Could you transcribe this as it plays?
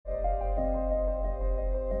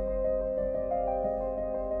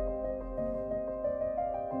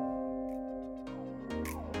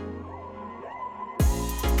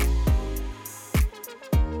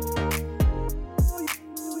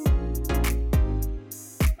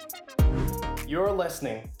You're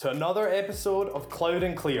listening to another episode of Cloud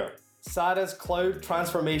and Clear, SADA's Cloud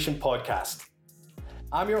Transformation Podcast.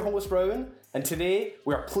 I'm your host, Rowan, and today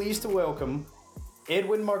we are pleased to welcome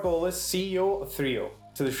Edwin Margolis, CEO of Thrio,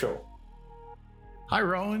 to the show. Hi,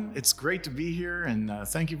 Rowan. It's great to be here, and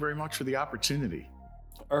thank you very much for the opportunity.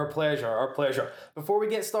 Our pleasure. Before we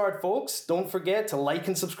get started, folks, don't forget to like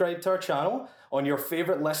and subscribe to our channel on your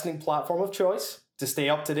favorite listening platform of choice to stay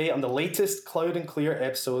up to date on the latest Cloud and Clear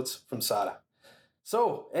episodes from SADA.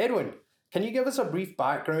 So, Edwin, can you give us a brief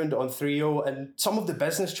background on Thrio and some of the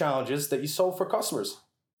business challenges that you solve for customers?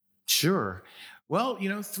 Sure. Well,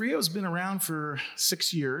 Thrio's been around for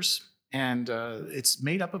 6 years, and it's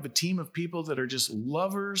made up of a team of people that are just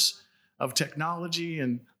lovers of technology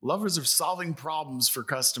and lovers of solving problems for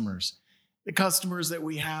customers. The customers that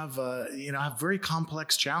we have, have very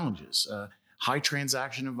complex challenges. High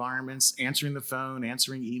transaction environments, answering the phone,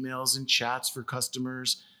 answering emails and chats for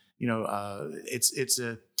customers. It's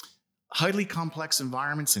a highly complex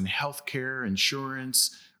environments in healthcare,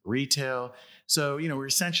 insurance, retail. So, we're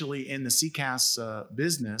essentially in the CCaaS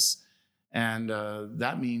business, and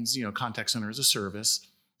that means, contact center as a service.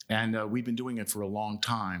 And we've been doing it for a long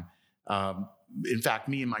time. In fact,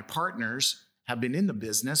 me and my partners have been in the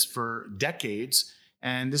business for decades,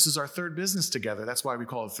 and this is our third business together. That's why we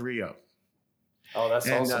call it Thrio. Oh, that's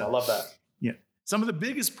awesome. I love that. Yeah. Some of the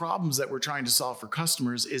biggest problems that we're trying to solve for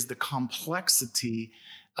customers is the complexity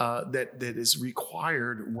that is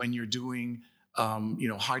required when you're doing,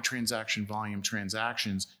 high transaction volume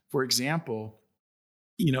transactions. For example,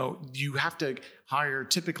 you have to hire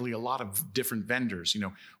typically a lot of different vendors,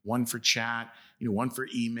 one for chat, one for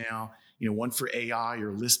email, one for AI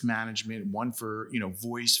or list management, one for,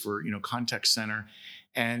 voice for, contact center.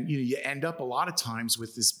 And, you end up a lot of times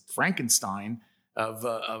with this Frankenstein of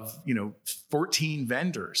 14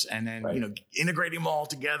 vendors, and then, right. Integrating them all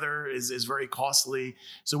together is very costly.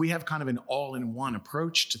 So we have kind of an all-in-one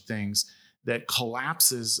approach to things that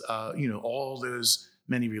collapses, all those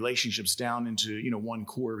many relationships down into, one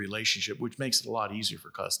core relationship, which makes it a lot easier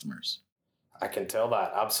for customers. I can tell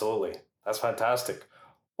that. Absolutely. That's fantastic.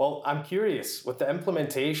 Well, I'm curious, with the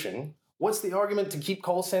implementation, what's the argument to keep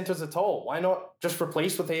call centers at all? Why not just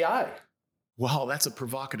replace with AI? Well, that's a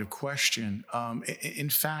provocative question. In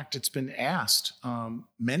fact, it's been asked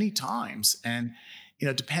many times, and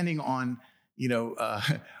depending on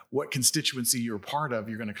what constituency you're part of,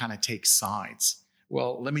 you're going to kind of take sides.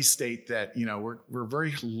 Well, let me state that we're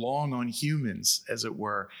very long on humans, as it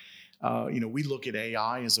were. We look at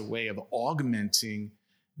AI as a way of augmenting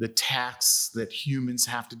the tasks that humans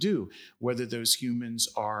have to do, whether those humans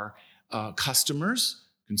are customers,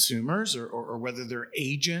 consumers, or whether they're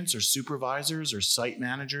agents or supervisors or site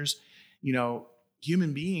managers.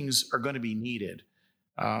 Human beings are going to be needed.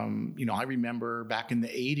 I remember back in the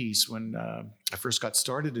 80s when I first got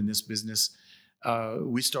started in this business,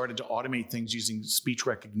 we started to automate things using speech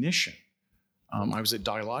recognition. I was at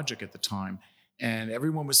Dialogic at the time, and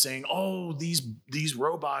everyone was saying, "Oh, these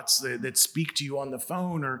robots that speak to you on the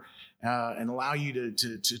phone and allow you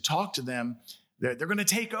to talk to them, they're going to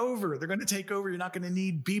take over. They're going to take over. You're not going to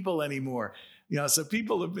need people anymore." So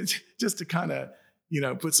people have been, just to kind of,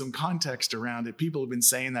 put some context around it, people have been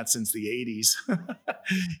saying that since the 80s,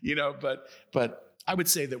 but I would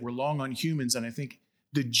say that we're long on humans. And I think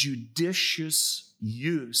the judicious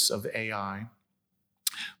use of AI,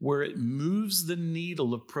 where it moves the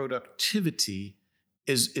needle of productivity,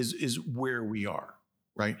 is where we are,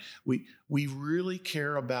 right? We really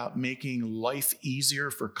care about making life easier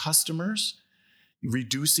for customers,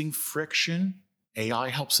 reducing friction. AI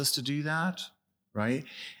helps us to do that, right?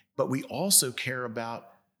 But we also care about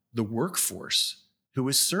the workforce who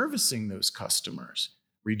is servicing those customers,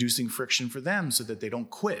 reducing friction for them so that they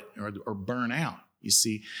don't quit or burn out, you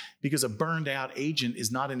see, because a burned out agent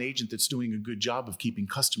is not an agent that's doing a good job of keeping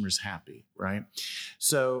customers happy, right?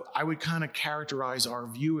 So I would kind of characterize our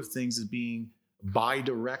view of things as being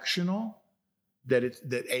bidirectional,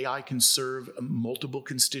 that AI can serve a multiple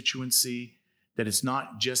constituency, that it's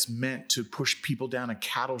not just meant to push people down a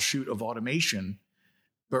cattle chute of automation,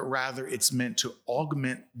 but rather it's meant to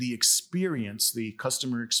augment the experience, the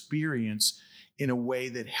customer experience, in a way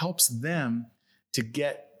that helps them to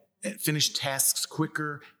finish tasks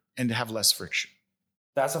quicker and to have less friction.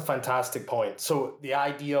 That's a fantastic point. So the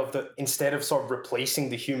idea of instead of sort of replacing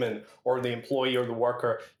the human or the employee or the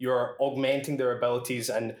worker, you're augmenting their abilities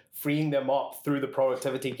and freeing them up through the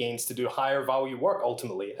productivity gains to do higher value work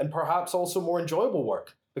ultimately, and perhaps also more enjoyable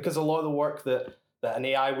work, because a lot of the work that an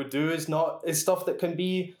AI would do is stuff that can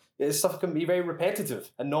be stuff can be very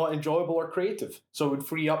repetitive and not enjoyable or creative. So it would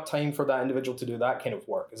free up time for that individual to do that kind of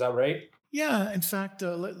work. Is that right? Yeah, in fact,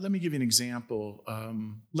 let me give you an example.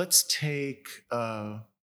 Let's take call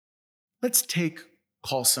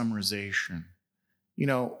summarization. You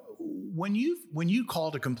know, when you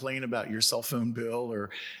call to complain about your cell phone bill or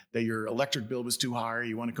that your electric bill was too high, or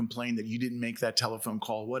you want to complain that you didn't make that telephone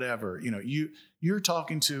call, whatever, you're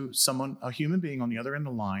talking to someone, a human being on the other end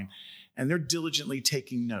of the line, and they're diligently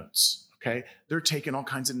taking notes. Okay, they're taking all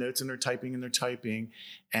kinds of notes and they're typing.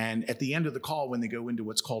 And at the end of the call, when they go into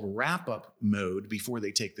what's called wrap up mode before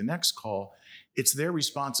they take the next call, it's their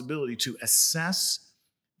responsibility to assess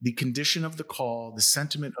the condition of the call, the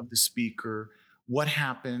sentiment of the speaker, what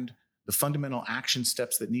happened, the fundamental action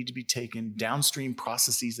steps that need to be taken, downstream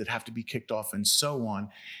processes that have to be kicked off, and so on.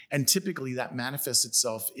 And typically that manifests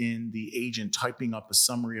itself in the agent typing up a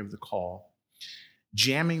summary of the call,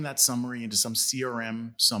 jamming that summary into some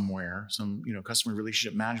CRM somewhere, some customer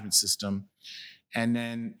relationship management system, and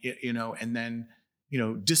then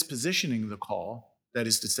dispositioning the call. That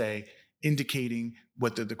is to say, indicating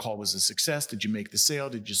whether the call was a success. Did you make the sale?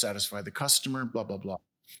 Did you satisfy the customer? Blah blah blah.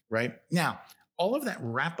 Right now, all of that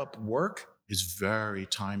wrap up work is very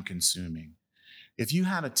time consuming. If you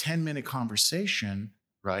had a 10-minute conversation,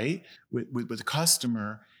 right, with a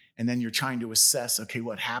customer, and then you're trying to assess, okay,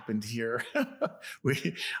 what happened here?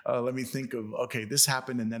 Let me think of, okay, this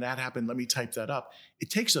happened and then that happened. Let me type that up. It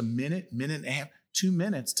takes a minute, minute and a half, 2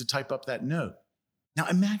 minutes to type up that note. Now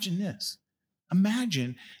imagine this.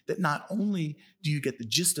 Imagine that not only do you get the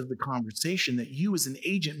gist of the conversation, that you as an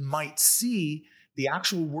agent might see the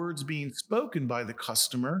actual words being spoken by the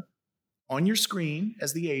customer on your screen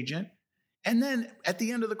as the agent, and then at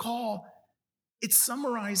the end of the call, it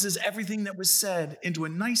summarizes everything that was said into a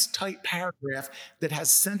nice tight paragraph that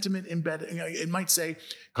has sentiment embedded. It might say,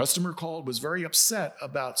 customer called, was very upset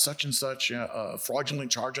about such and such a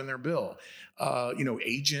fraudulent charge on their bill.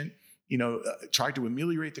 Agent tried to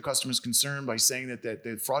ameliorate the customer's concern by saying that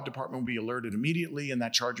the fraud department would be alerted immediately and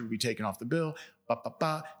that charge would be taken off the bill.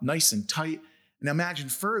 Nice and tight. And imagine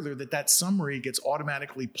further that summary gets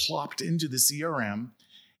automatically plopped into the CRM,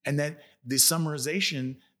 and that the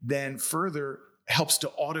summarization then further helps to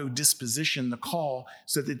auto disposition the call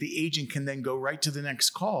so that the agent can then go right to the next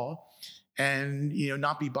call and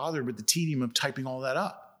not be bothered with the tedium of typing all that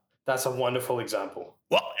up. That's a wonderful example.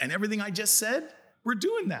 Well, and everything I just said, we're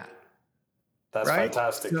doing that. That's right?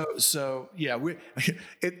 Fantastic. So yeah,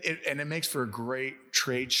 it makes for great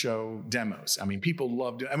trade show demos. I mean, people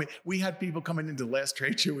loved it. I mean, we had people coming into the last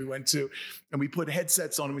trade show we went to, and we put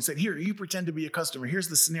headsets on and we said, here, you pretend to be a customer. Here's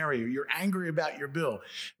the scenario. You're angry about your bill.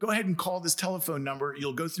 Go ahead and call this telephone number.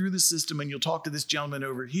 You'll go through the system and you'll talk to this gentleman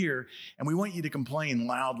over here, and we want you to complain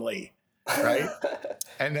loudly. Right.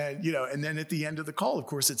 And then at the end of the call, of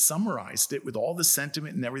course, it summarized it with all the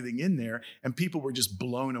sentiment and everything in there. And people were just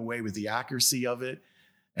blown away with the accuracy of it.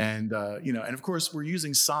 And, and of course, we're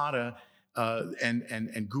using SADA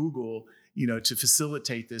and Google, to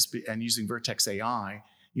facilitate this, and using Vertex AI,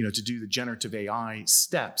 to do the generative AI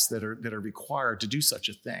steps that are required to do such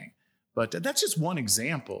a thing. But that's just one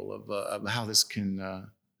example of how this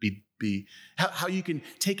can be how you can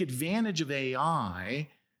take advantage of AI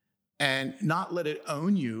and not let it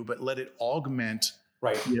own you, but let it augment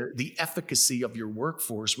the efficacy of your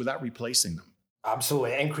workforce without replacing them.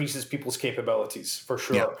 Absolutely. It increases people's capabilities, for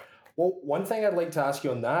sure. Yeah. Well, one thing I'd like to ask you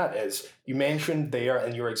on that is, you mentioned there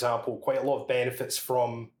in your example quite a lot of benefits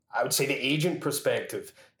from, I would say, the agent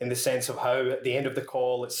perspective, in the sense of how at the end of the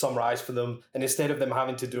call it's summarized for them, and instead of them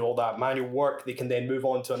having to do all that manual work, they can then move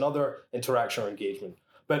on to another interaction or engagement.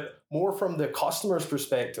 But more from the customer's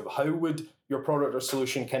perspective, how would your product or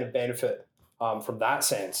solution kind of benefit from that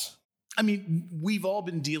sense? I mean, we've all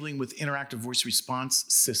been dealing with interactive voice response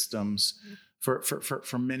systems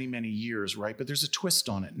for many, many years, right? But there's a twist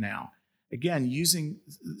on it now. Again, using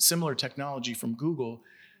similar technology from Google,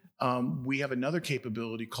 we have another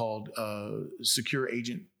capability called Secure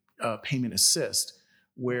Agent Payment Assist,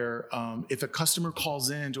 where if a customer calls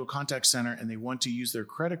into a contact center and they want to use their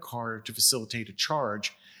credit card to facilitate a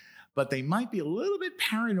charge, but they might be a little bit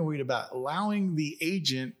paranoid about allowing the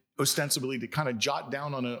agent ostensibly to kind of jot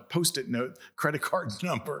down on a Post-it note credit card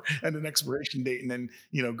number and an expiration date, and then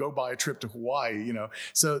go buy a trip to Hawaii.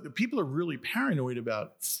 So the people are really paranoid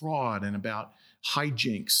about fraud and about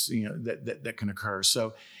hijinks that can occur.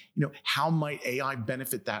 So how might AI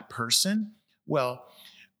benefit that person? Well,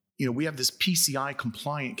 we have this PCI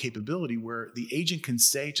compliant capability where the agent can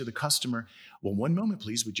say to the customer, well, one moment,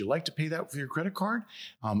 please, would you like to pay that with your credit card?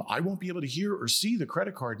 I won't be able to hear or see the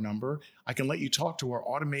credit card number. I can let you talk to our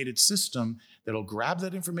automated system that'll grab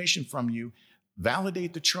that information from you,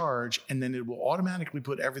 validate the charge, and then it will automatically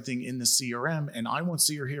put everything in the CRM, and I won't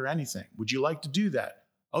see or hear anything. Would you like to do that?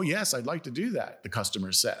 Oh, yes, I'd like to do that, the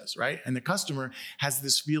customer says, right? And the customer has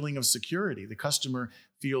this feeling of security. The customer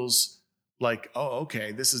feels like, oh,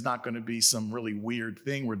 okay, this is not going to be some really weird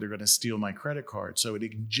thing where they're going to steal my credit card. So it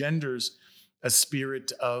engenders a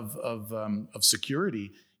spirit of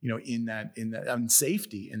security, in that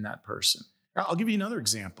safety in that person. I'll give you another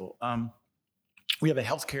example. We have a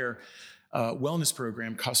healthcare wellness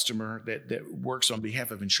program customer that works on behalf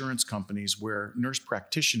of insurance companies, where nurse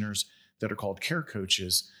practitioners that are called care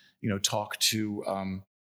coaches, talk to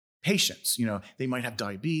patients. They might have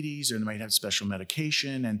diabetes, or they might have special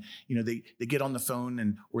medication, and they get on the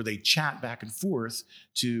phone or they chat back and forth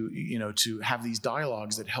to have these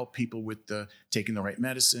dialogues that help people with taking the right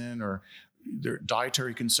medicine or their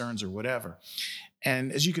dietary concerns or whatever.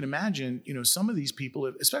 And as you can imagine, some of these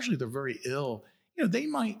people, especially if they're very ill, they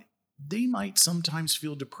might sometimes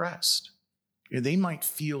feel depressed. They might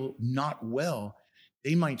feel not well.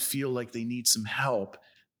 They might feel like they need some help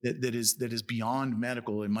that is beyond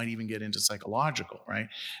medical. It might even get into psychological, right?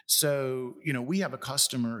 So, we have a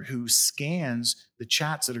customer who scans the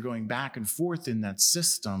chats that are going back and forth in that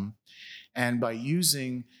system. And by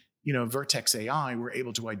using, Vertex AI, we're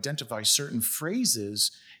able to identify certain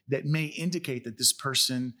phrases that may indicate that this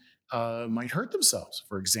person might hurt themselves,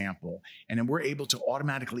 for example. And then we're able to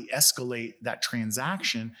automatically escalate that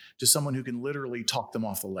transaction to someone who can literally talk them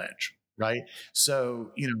off the ledge, right?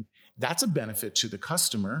 So, that's a benefit to the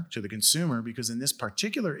customer, to the consumer, because in this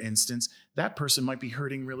particular instance, that person might be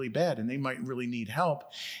hurting really bad and they might really need help.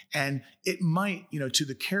 And it might, to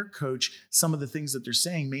the care coach, some of the things that they're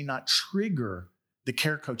saying may not trigger the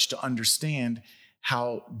care coach to understand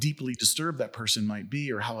how deeply disturbed that person might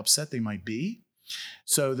be or how upset they might be.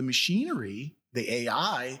 So the machinery, the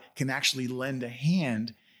AI, can actually lend a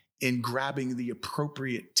hand in grabbing the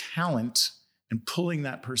appropriate talent and pulling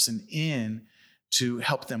that person in to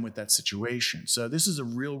help them with that situation. So this is a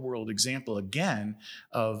real world example, again,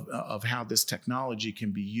 of how this technology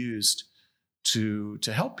can be used to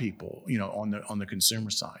help people, on the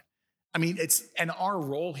consumer side. I mean, and our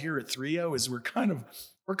role here at Thrio is we're kind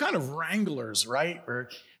of wranglers, right? Or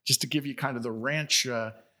just to give you kind of the ranch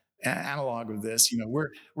analog of this,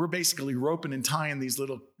 we're basically roping and tying these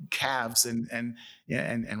little calves and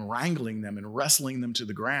wrangling them and wrestling them to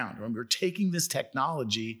the ground. We're taking this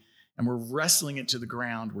technology and we're wrestling it to the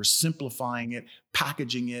ground. We're simplifying it,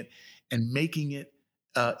 packaging it, and making it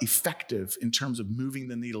effective in terms of moving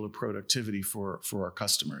the needle of productivity for our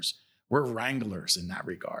customers. We're wranglers in that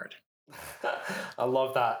regard. I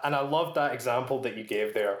love that. And I love that example that you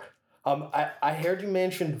gave there. I heard you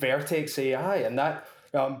mention Vertex AI, and that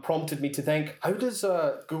prompted me to think, how does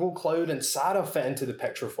Google Cloud and SATA fit into the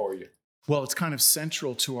picture for you? Well, it's kind of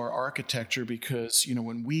central to our architecture because,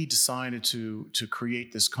 when we decided to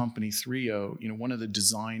create this company, Thrio, one of the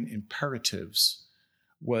design imperatives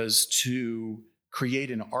was to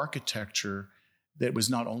create an architecture that was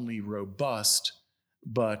not only robust,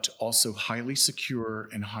 but also highly secure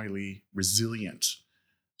and highly resilient.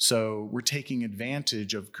 So we're taking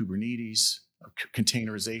advantage of Kubernetes, of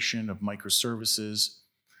containerization, of microservices.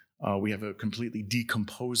 We have a completely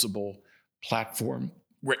decomposable platform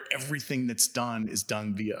where everything that's done is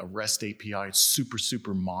done via a REST API. It's super,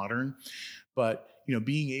 super modern. But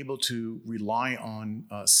being able to rely on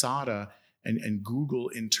SATA and Google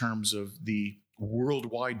in terms of the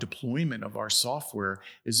worldwide deployment of our software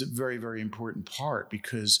is a very, very important part,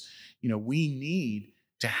 because we need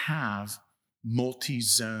to have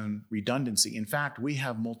multi-zone redundancy. In fact, we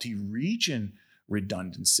have multi-region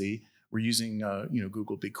redundancy. We're using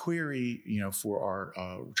Google BigQuery for our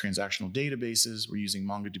transactional databases. We're using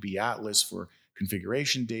MongoDB Atlas for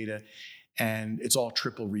configuration data, and it's all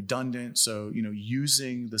triple redundant. So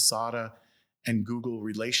using the SATA and Google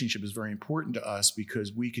relationship is very important to us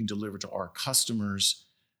because we can deliver to our customers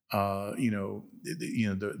the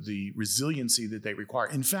resiliency that they require.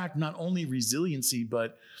 In fact, not only resiliency,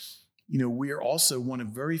 but we are also one of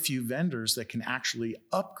very few vendors that can actually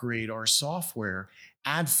upgrade our software,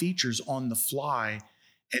 add features on the fly,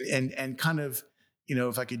 and kind of,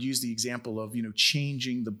 if I could use the example of,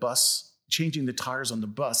 changing the tires on the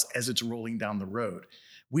bus as it's rolling down the road.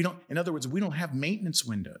 In other words, we don't have maintenance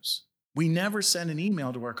windows. We never send an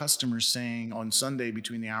email to our customers saying on Sunday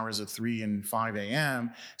between the hours of 3 and 5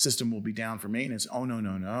 a.m., system will be down for maintenance. Oh,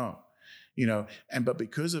 no. But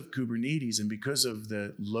because of Kubernetes and because of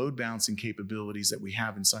the load balancing capabilities that we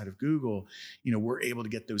have inside of Google, we're able to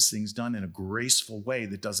get those things done in a graceful way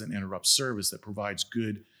that doesn't interrupt service, that provides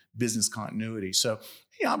good business continuity. So,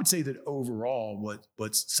 I would say that overall,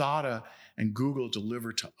 what SATA and Google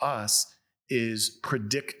deliver to us is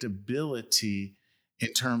predictability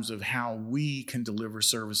in terms of how we can deliver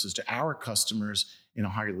services to our customers in a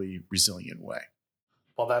highly resilient way.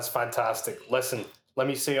 Well, that's fantastic. Listen, let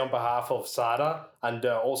me say on behalf of SADA and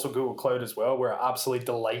also Google Cloud as well, we're absolutely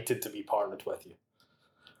delighted to be partnered with you.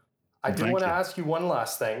 I Well, do want thank to you. ask you one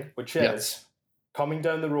last thing, which Yeah. is coming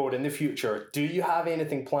down the road in the future, do you have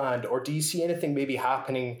anything planned or do you see anything maybe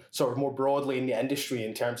happening sort of more broadly in the industry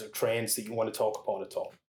in terms of trends that you want to talk upon at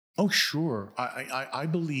all? Oh, sure. I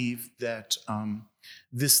believe that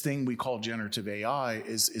this thing we call generative AI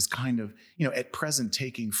is kind of, at present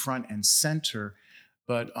taking front and center.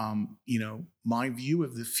 But my view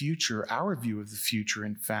of the future, our view of the future,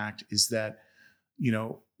 in fact, is that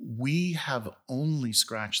we have only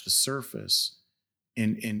scratched the surface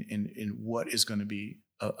in what is going to be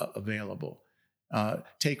available.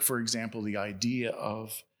 Take, for example, the idea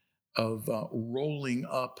of rolling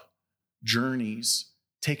up journeys,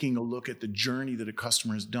 taking a look at the journey that a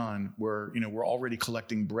customer has done, where we're already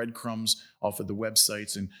collecting breadcrumbs off of the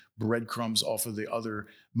websites and breadcrumbs off of the other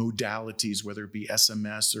modalities, whether it be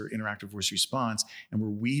SMS or interactive voice response, and we're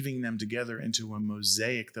weaving them together into a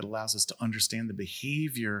mosaic that allows us to understand the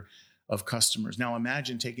behavior of customers. Now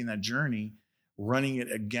imagine taking that journey, running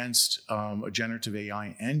it against a generative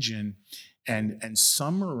AI engine, and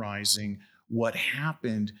summarizing what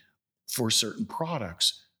happened for certain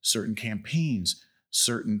products, certain campaigns,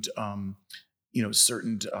 certain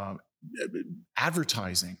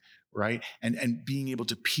advertising, right? And being able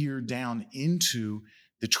to peer down into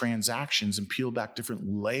the transactions and peel back different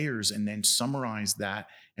layers and then summarize that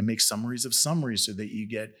and make summaries of summaries so that you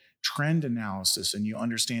get trend analysis and you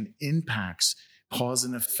understand impacts, cause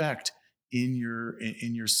and effect in your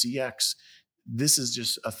CX. This is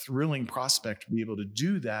just a thrilling prospect to be able to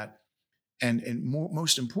do that, and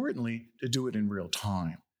most importantly, to do it in real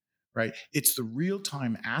time, right? It's the real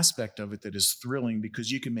time aspect of it that is thrilling,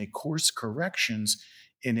 because you can make course corrections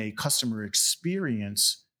in a customer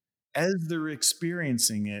experience as they're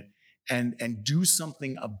experiencing it, and do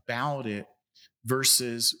something about it,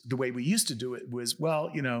 versus the way we used to do it was, well,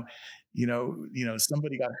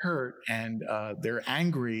 somebody got hurt and they're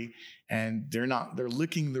angry and they're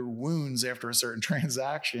licking their wounds after a certain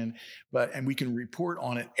transaction, and we can report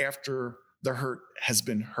on it after the hurt has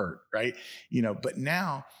been hurt, right? But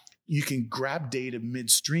now you can grab data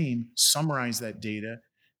midstream, summarize that data,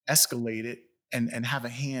 escalate it, and have a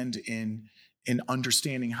hand in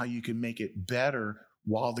understanding how you can make it better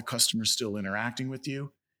while the customer's still interacting with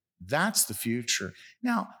you. That's the future.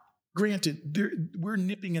 Now, granted, we're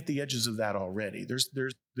nipping at the edges of that already.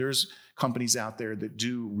 There's companies out there that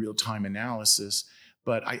do real-time analysis,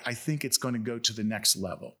 but I think it's going to go to the next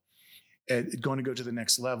level. It's going to go to the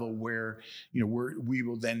next level where we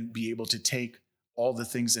will then be able to take all the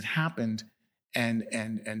things that happened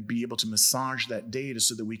and be able to massage that data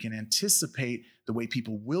so that we can anticipate the way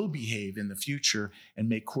people will behave in the future and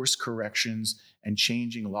make course corrections and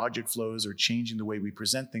changing logic flows or changing the way we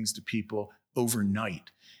present things to people overnight,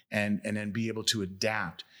 and then be able to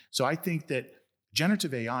adapt. So I think that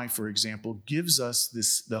generative AI, for example, gives us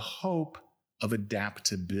the hope of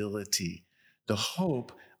adaptability, the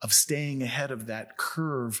hope of staying ahead of that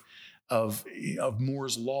curve of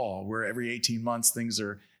Moore's law, where every 18 months things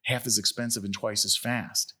are half as expensive and twice as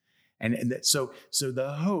fast. So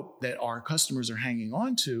the hope that our customers are hanging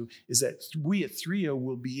on to is that we at Thrio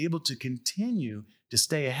will be able to continue to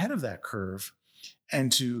stay ahead of that curve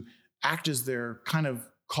and to act as their kind of,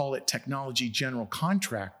 call it, technology general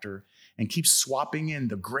contractor, and keep swapping in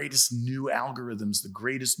the greatest new algorithms, the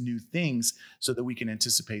greatest new things, so that we can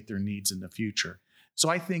anticipate their needs in the future. So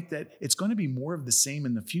I think that it's going to be more of the same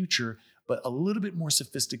in the future, but a little bit more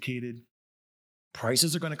sophisticated.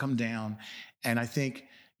 Prices are going to come down. And I think,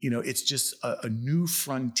 it's just a new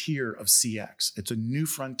frontier of CX. It's a new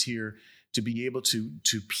frontier to be able to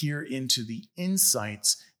peer into the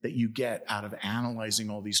insights that you get out of analyzing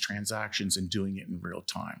all these transactions and doing it in real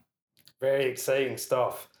time. Very exciting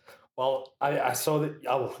stuff. Well, I saw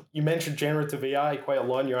that you mentioned generative AI quite a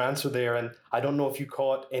lot in your answer there, and I don't know if you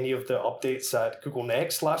caught any of the updates at Google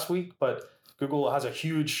Next last week, but Google has a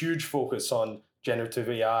huge focus on generative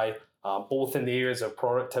AI, both in the areas of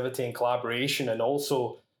productivity and collaboration, and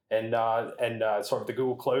also in sort of the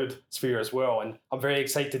Google Cloud sphere as well. And I'm very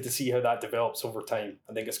excited to see how that develops over time.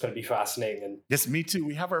 I think it's going to be fascinating. And yes, me too.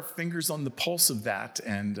 We have our fingers on the pulse of that,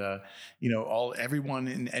 and everyone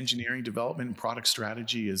in engineering development and product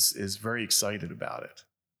strategy is very excited about it.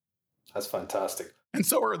 That's fantastic. And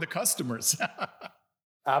so are the customers.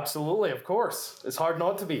 Absolutely, of course. It's hard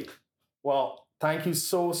not to be. Well, thank you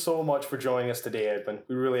so much for joining us today, Edwin.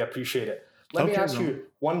 We really appreciate it. Let me ask you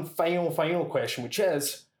one final question, which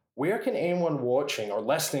is, where can anyone watching or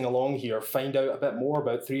listening along here find out a bit more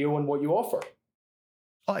about Thrio and what you offer?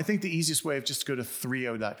 Well, I think the easiest way is just go to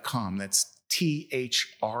Thrio.com. That's Thrio.com.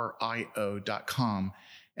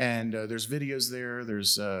 And there's videos there.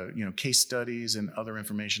 There's case studies and other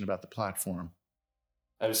information about the platform.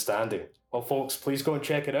 Outstanding. Well, folks, please go and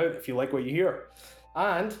check it out if you like what you hear.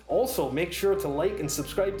 And also make sure to like and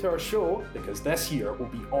subscribe to our show, because this year we'll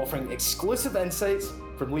be offering exclusive insights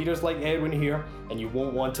from leaders like Edwin here, and you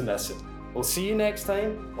won't want to miss it. We'll see you next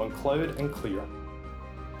time on Cloud and Clear.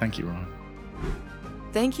 Thank you, Ron.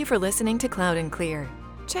 Thank you for listening to Cloud and Clear.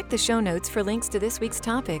 Check the show notes for links to this week's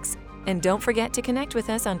topics. And don't forget to connect with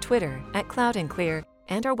us on Twitter @CloudandClear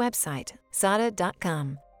and our website,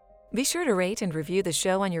 sada.com. Be sure to rate and review the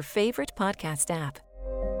show on your favorite podcast app.